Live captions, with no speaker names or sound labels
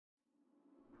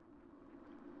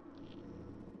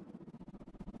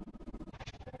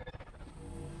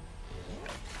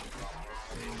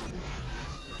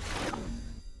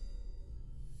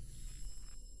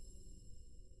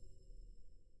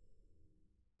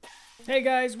Hey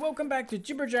guys, welcome back to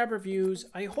Jibber Reviews.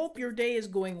 I hope your day is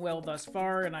going well thus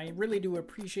far, and I really do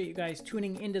appreciate you guys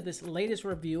tuning into this latest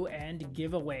review and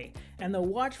giveaway. And the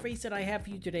watch face that I have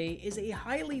for you today is a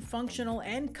highly functional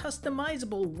and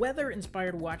customizable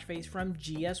weather-inspired watch face from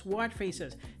GS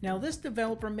Watchfaces. Now this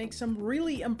developer makes some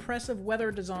really impressive weather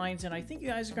designs, and I think you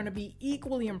guys are going to be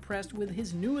equally impressed with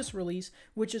his newest release,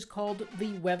 which is called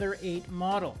the Weather 8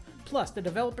 model. Plus, the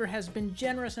developer has been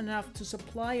generous enough to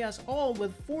supply us all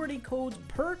with 40 codes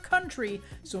per country,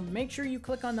 so make sure you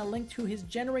click on the link to his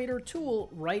generator tool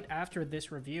right after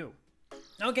this review.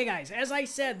 Okay guys, as I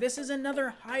said, this is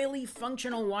another highly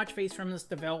functional watch face from this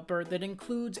developer that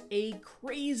includes a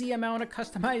crazy amount of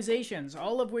customizations,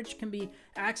 all of which can be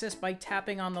accessed by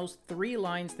tapping on those three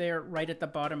lines there right at the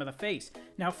bottom of the face.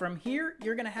 Now from here,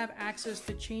 you're going to have access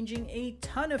to changing a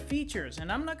ton of features,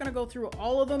 and I'm not going to go through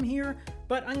all of them here,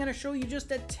 but I'm going to show you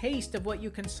just a taste of what you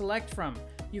can select from.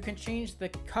 You can change the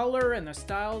color and the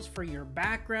styles for your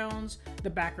backgrounds, the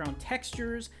background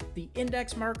textures, the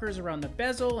index markers around the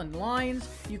bezel and lines.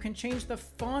 You can change the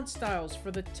font styles for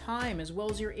the time as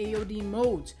well as your AOD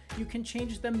modes. You can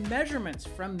change the measurements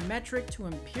from metric to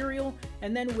imperial,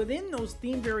 and then within those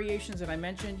theme variations that I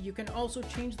mentioned, you can also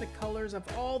change the colors of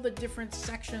all the different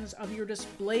sections of your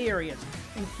display areas,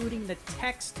 including the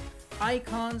text,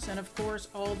 icons, and of course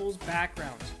all those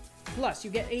backgrounds. Plus,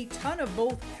 you get a ton of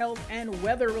both health and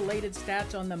weather-related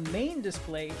stats on the main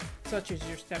display, such as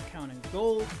your step count in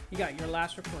gold, you got your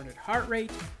last recorded heart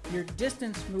rate, your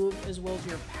distance moved, as well as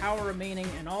your power remaining,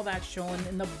 and all that shown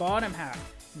in the bottom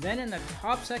half. Then in the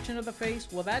top section of the face,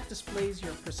 well, that displays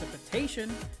your precipitation,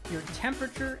 your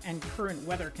temperature and current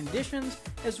weather conditions,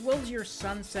 as well as your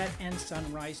sunset and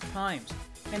sunrise times.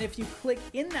 And if you click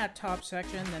in that top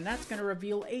section, then that's going to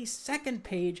reveal a second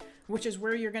page, which is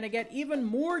where you're going to get even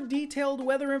more detailed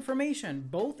weather information,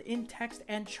 both in text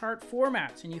and chart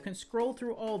formats. And you can scroll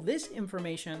through all this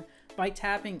information by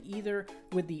tapping either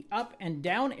with the up and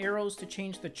down arrows to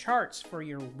change the charts for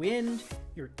your wind,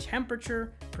 your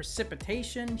temperature,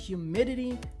 precipitation,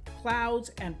 humidity,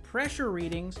 clouds, and pressure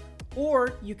readings,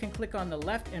 or you can click on the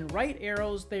left and right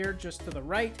arrows there just to the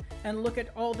right and look at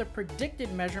all the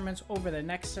predicted measurements over the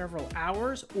next several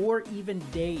hours or even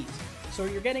days. So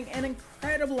you're getting an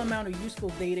incredible amount of useful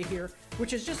data here,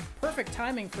 which is just perfect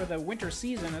timing for the winter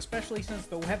season, especially since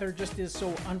the weather just is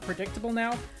so unpredictable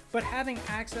now. But having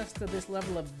access to this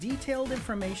level of detailed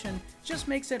information just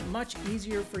makes it much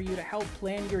easier for you to help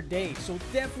plan your day. So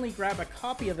definitely grab a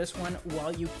copy of this one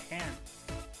while you can.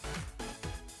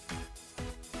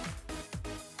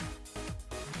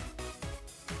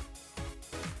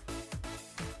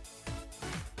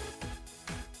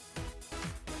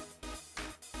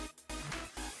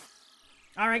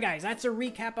 Alright guys, that's a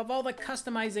recap of all the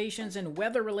customizations and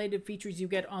weather-related features you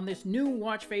get on this new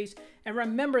watch face. And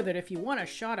remember that if you want a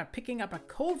shot at picking up a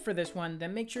code for this one,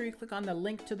 then make sure you click on the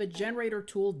link to the generator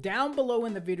tool down below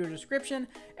in the video description,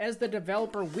 as the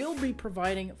developer will be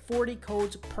providing 40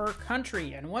 codes per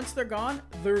country. And once they're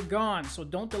gone, so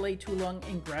don't delay too long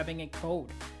in grabbing a code.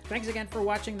 Thanks again for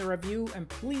watching the review, and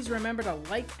please remember to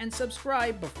like and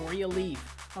subscribe before you leave.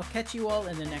 I'll catch you all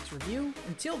in the next review.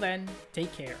 Until then,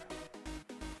 take care.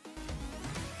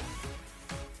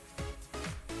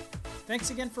 Thanks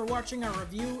again for watching our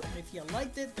review, and if you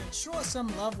liked it, then show us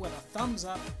some love with a thumbs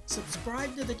up,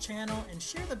 subscribe to the channel, and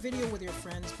share the video with your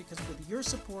friends, because with your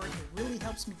support, it really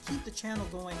helps me keep the channel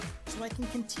going so I can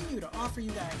continue to offer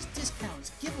you guys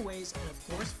discounts, giveaways, and of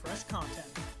course, fresh content.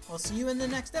 I'll see you in the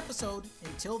next episode.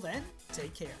 Until then,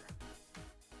 take care.